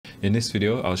In this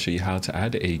video, I'll show you how to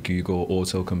add a Google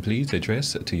Autocomplete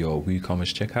address to your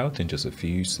WooCommerce checkout in just a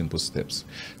few simple steps.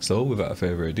 So without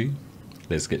further ado,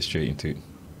 let's get straight into it.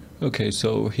 Okay,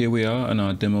 so here we are on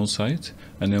our demo site,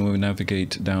 and then we'll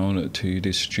navigate down to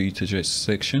this street address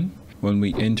section. When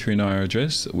we enter in our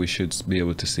address, we should be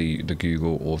able to see the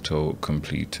Google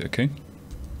Autocomplete, okay?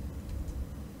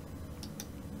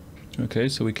 Okay,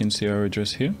 so we can see our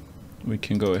address here. We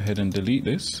can go ahead and delete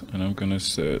this, and I'm going to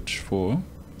search for...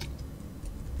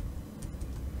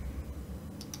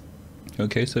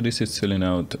 Okay, so this is filling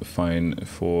out fine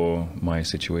for my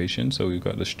situation. So we've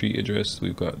got the street address,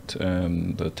 we've got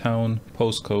the town,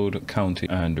 postcode, county,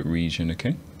 and region,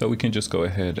 okay? So we can just go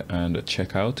ahead and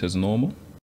check out as normal.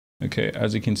 Okay,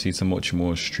 as you can see, it's a much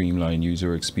more streamlined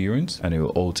user experience, and it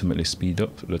will ultimately speed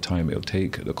up the time it'll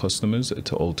take the customers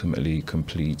to ultimately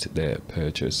complete their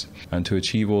purchase. And to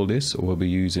achieve all this, we'll be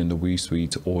using the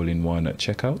Woosuite all-in-one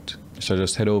checkout. So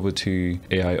just head over to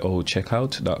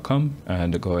aiocheckout.com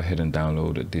and go ahead and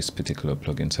download this particular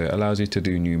plugin. So it allows you to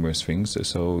do numerous things.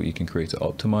 So you can create an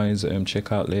optimized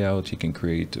checkout layout, you can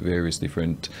create various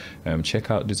different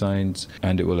checkout designs,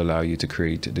 and it will allow you to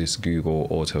create this Google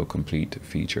autocomplete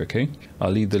feature, okay? I'll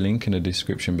leave the link in the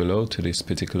description below to this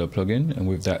particular plugin. And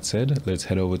with that said, let's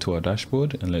head over to our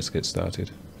dashboard and let's get started.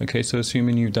 Okay, so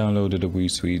assuming you've downloaded the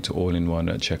Woosuite all-in-one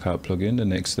checkout plugin, the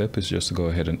next step is just to go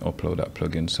ahead and upload that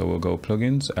plugin. So we'll go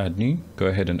plugins, add new, go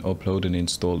ahead and upload and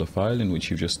install the file in which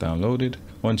you've just downloaded.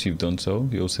 Once you've done so,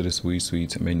 you'll see this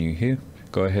Woosuite menu here.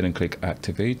 Go ahead and click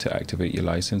activate to activate your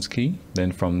license key.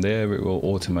 Then from there, it will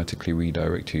automatically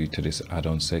redirect you to this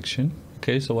add-on section.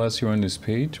 Okay, so whilst you're on this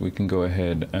page, we can go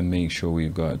ahead and make sure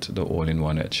we've got the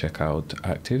all-in-one at checkout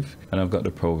active, and I've got the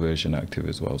pro version active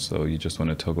as well. So you just want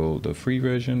to toggle the free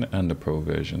version and the pro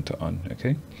version to on,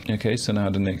 okay? Okay, so now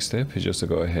the next step is just to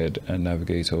go ahead and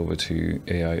navigate over to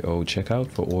AIO checkout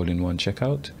for all-in-one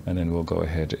checkout, and then we'll go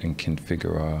ahead and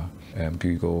configure our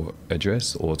Google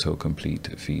address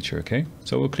autocomplete feature, okay?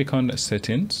 So we'll click on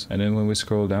settings, and then when we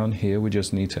scroll down here, we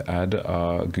just need to add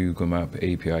our Google Map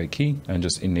API key and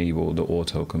just enable the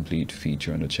autocomplete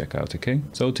feature on the checkout, okay?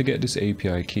 So to get this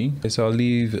API key, so I'll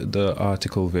leave the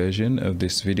article version of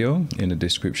this video in the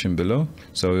description below.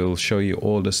 So it'll show you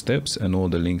all the steps and all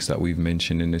the links that we've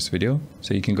mentioned in this video.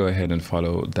 So you can go ahead and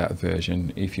follow that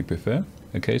version if you prefer.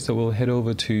 Okay, so we'll head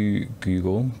over to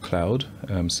Google Cloud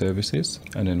Services,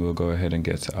 and then we'll go ahead and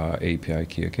get our API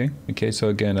key, okay? Okay, so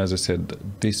again, as I said,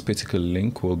 this particular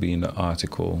link will be in the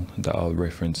article that I'll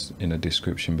reference in the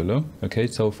description below. Okay,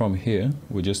 so from here,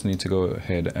 we just need to go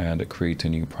ahead and create a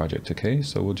new project, okay?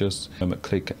 So we'll just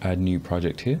click add new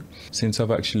project here. Since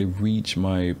I've actually reached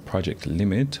my project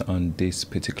limit on this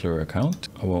particular account,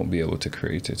 I won't be able to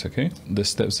create it, okay? The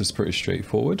steps is pretty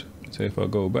straightforward. So if I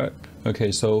go back,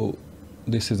 okay, so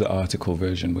this is the article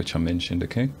version which I mentioned,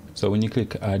 okay? So when you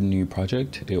click add new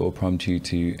project, it will prompt you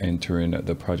to enter in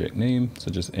the project name.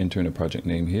 So just enter in a project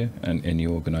name here, and any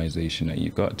organization that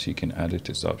you've got, you can add it,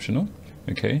 it's optional.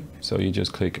 Okay, so you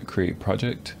just click create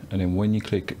project, and then when you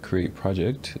click create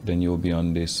project, then you'll be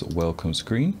on this welcome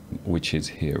screen, which is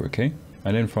here, okay?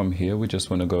 And then from here, we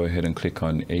just want to go ahead and click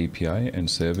on API and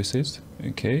services,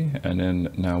 okay? And then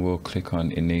now we'll click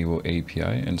on enable API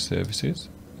and services.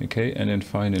 Okay, and then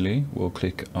finally we'll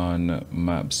click on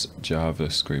Maps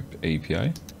JavaScript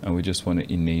API, and we just want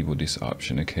to enable this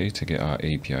option, okay, to get our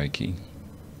API key.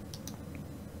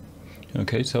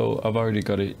 Okay, so I've already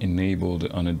got it enabled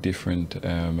on a different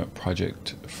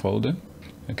project folder,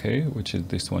 okay, which is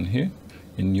this one here.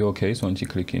 In your case, once you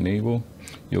click enable,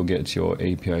 you'll get your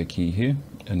API key here,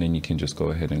 and then you can just go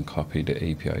ahead and copy the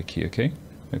API key, okay?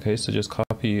 Okay, so just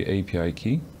copy your API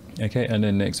key. Okay, and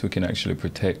then next we can actually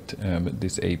protect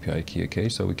this API key, okay?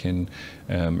 So we can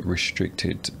restrict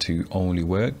it to only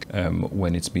work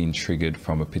when it's being triggered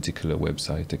from a particular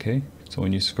website, okay? So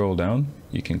when you scroll down,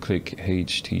 you can click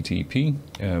HTTP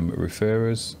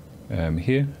referrers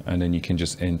here, and then you can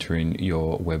just enter in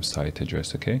your website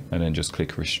address, okay? And then just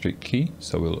click restrict key,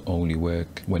 so it will only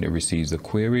work when it receives a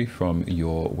query from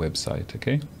your website,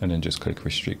 okay? And then just click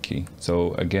restrict key.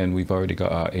 So again, we've already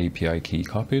got our API key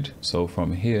copied. So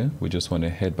from here, we just want to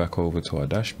head back over to our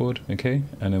dashboard, okay?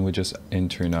 And then we're just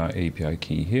entering our API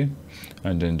key here,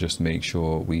 and then just make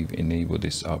sure we've enabled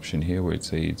this option here where it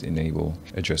says enable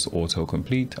address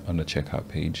autocomplete on the checkout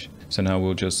page. So now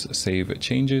we'll just save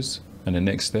changes. And the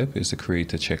next step is to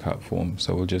create a checkout form.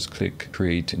 So we'll just click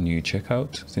create new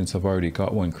checkout. Since I've already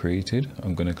got one created,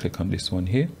 I'm going to click on this one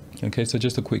here. Okay, so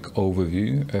just a quick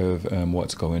overview of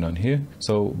what's going on here.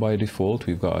 So by default,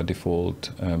 we've got our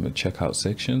default checkout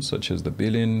sections such as the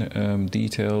billing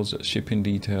details, shipping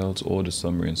details, order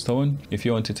summary, and so on. If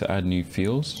you wanted to add new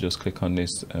fields, just click on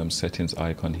this settings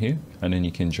icon here, and then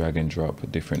you can drag and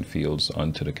drop different fields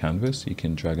onto the canvas. You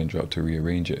can drag and drop to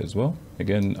rearrange it as well.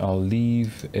 Again, I'll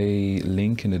leave a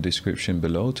link in the description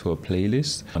below to a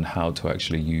playlist on how to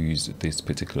actually use this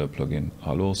particular plugin.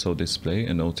 I'll also display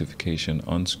a notification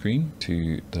on screen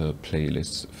to the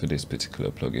playlist for this particular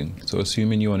plugin. So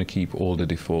assuming you want to keep all the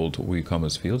default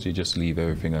WooCommerce fields, you just leave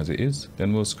everything as it is.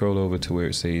 Then we'll scroll over to where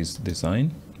it says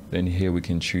design. Then here we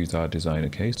can choose our design.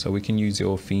 Okay, so we can use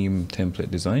your theme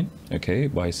template design, okay,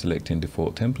 by selecting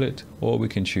default template, or we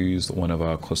can choose one of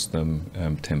our custom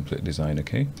template design.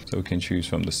 Okay, so we can choose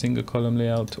from the single column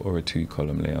layout or a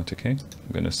 2-column layout. Okay,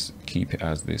 I'm going to keep it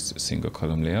as this single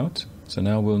column layout. So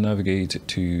now we'll navigate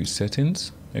to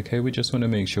settings. Okay, we just want to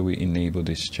make sure we enable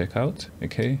this checkout.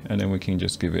 Okay, and then we can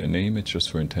just give it a name. It's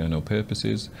just for internal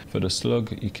purposes. For the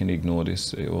slug, you can ignore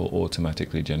this. It will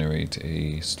automatically generate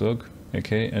a slug.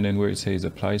 Okay, and then where it says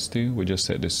applies to, we'll just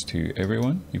set this to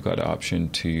everyone. You've got the option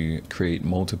to create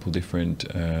multiple different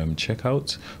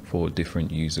checkouts for different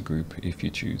user group if you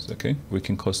choose. Okay, we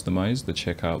can customize the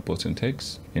checkout button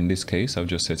text. In this case, I've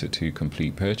just set it to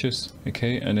complete purchase.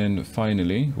 Okay, and then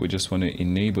finally, we just want to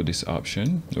enable this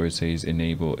option where it says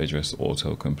enable address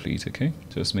autocomplete. Okay,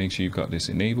 just make sure you've got this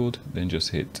enabled, then just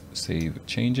hit save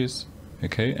changes.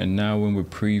 Okay, and now when we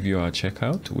preview our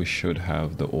checkout, we should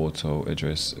have the auto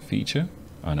address feature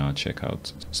on our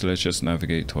checkout. So let's just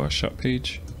navigate to our shop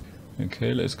page.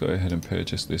 Okay, let's go ahead and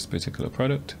purchase this particular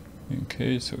product.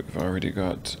 Okay, so we've already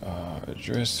got our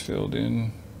address filled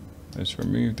in. Let's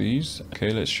remove these.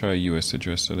 Okay, let's try US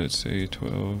address. So let's say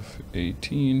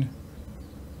 1218.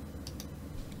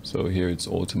 So here it's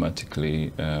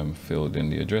automatically filled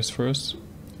in the address for us.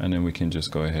 And then we can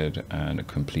just go ahead and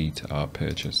complete our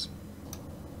purchase.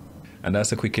 And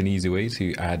that's a quick and easy way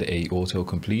to add a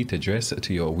autocomplete address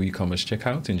to your WooCommerce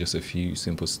checkout in just a few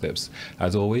simple steps.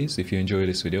 As always, if you enjoyed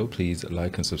this video, please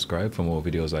like and subscribe for more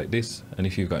videos like this. And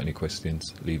if you've got any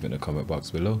questions, leave in the comment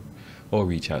box below or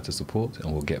reach out to support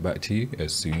and we'll get back to you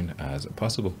as soon as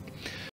possible.